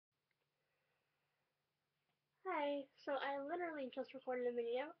Hi, so I literally just recorded a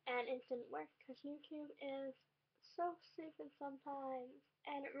video and it didn't work because YouTube is so stupid sometimes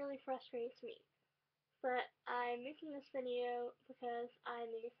and it really frustrates me. But I'm making this video because I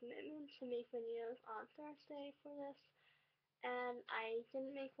made a commitment to make videos on Thursday for this and I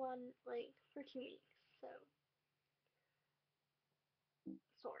didn't make one like for 2 weeks, so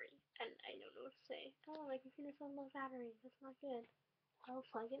sorry. And I don't know what to say. Oh, my computer's on low battery, that's not good. I'll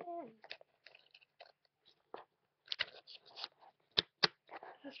plug it in.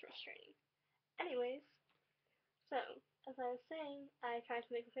 That's frustrating. Anyways, so, as I was saying, I tried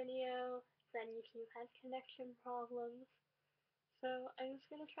to make a video, then YouTube had connection problems, so I'm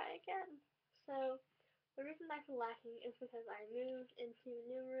just gonna try again. So, the reason I've been lacking is because I moved into a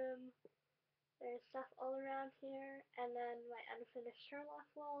new room, there's stuff all around here, and then my unfinished Sherlock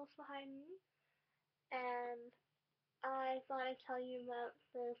wall is behind me, and I thought I'd tell you about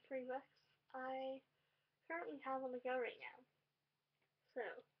the 3 books I currently have on the go right now. So,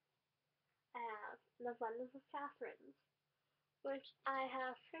 I have An Abundance of Catherines, which I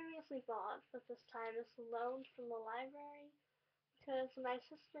have previously bought, but this time is loaned from the library because my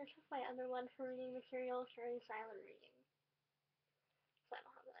sister took my other one for reading materials during silent reading, so I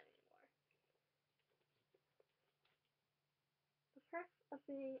don't have that anymore. The Perks of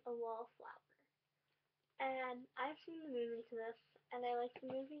Being a Wallflower. And I've seen the movie to this, and I liked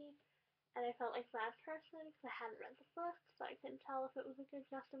the movie, and I felt like a bad person because I hadn't read the book, so I couldn't tell if it was a good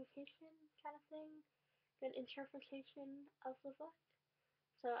justification kind of thing, good interpretation of the book.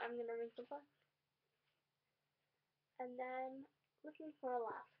 So I'm gonna read the book. And then Looking for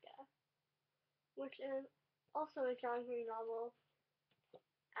Alaska, which is also a John Green novel,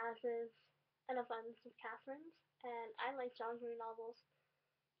 as is An Abundance of Catherines, and I like John Green novels.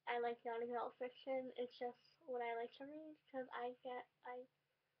 I like young adult fiction. It's just what I like to read because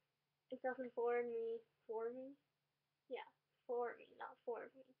it doesn't bore me, yeah, for me, not for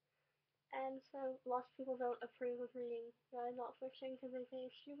me. And so lots of people don't approve of reading young adult fiction because they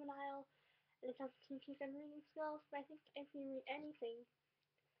say it's juvenile and it doesn't teach you good reading skills. But I think if you read anything,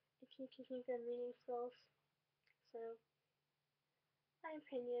 it teaches you good reading skills. So my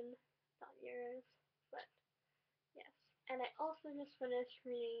opinion, not yours, but yes. And I also just finished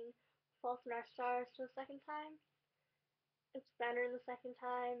reading Fault in Our Stars for the second time. It's better the second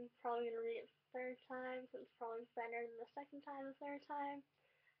time, probably gonna read it the third time, so it's probably better than the second time the third time.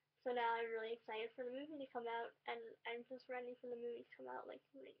 So now I'm really excited for the movie to come out, and I'm just ready for the movie to come out like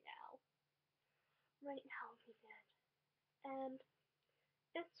right now. Right now would be good. And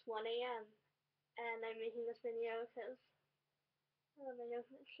it's 1 a.m. and I'm making this video because, oh my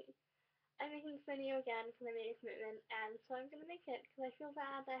goodness, I'm making this video again because I made a commitment, and so I'm gonna make it because I feel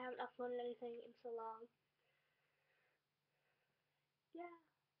bad that I haven't uploaded anything in so long. Yeah,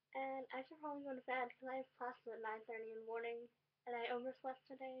 and I should probably go to bed because I have classes at 9:30 in the morning, and I overslept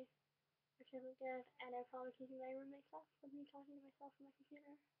today, which isn't good, and I'm probably keeping my roommates up with me talking to myself on my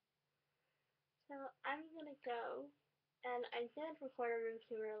computer. So I'm gonna go, and I did record a room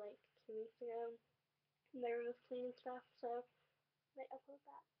tour like 2 weeks ago. My room was clean and stuff, so I might upload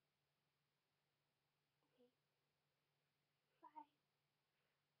that.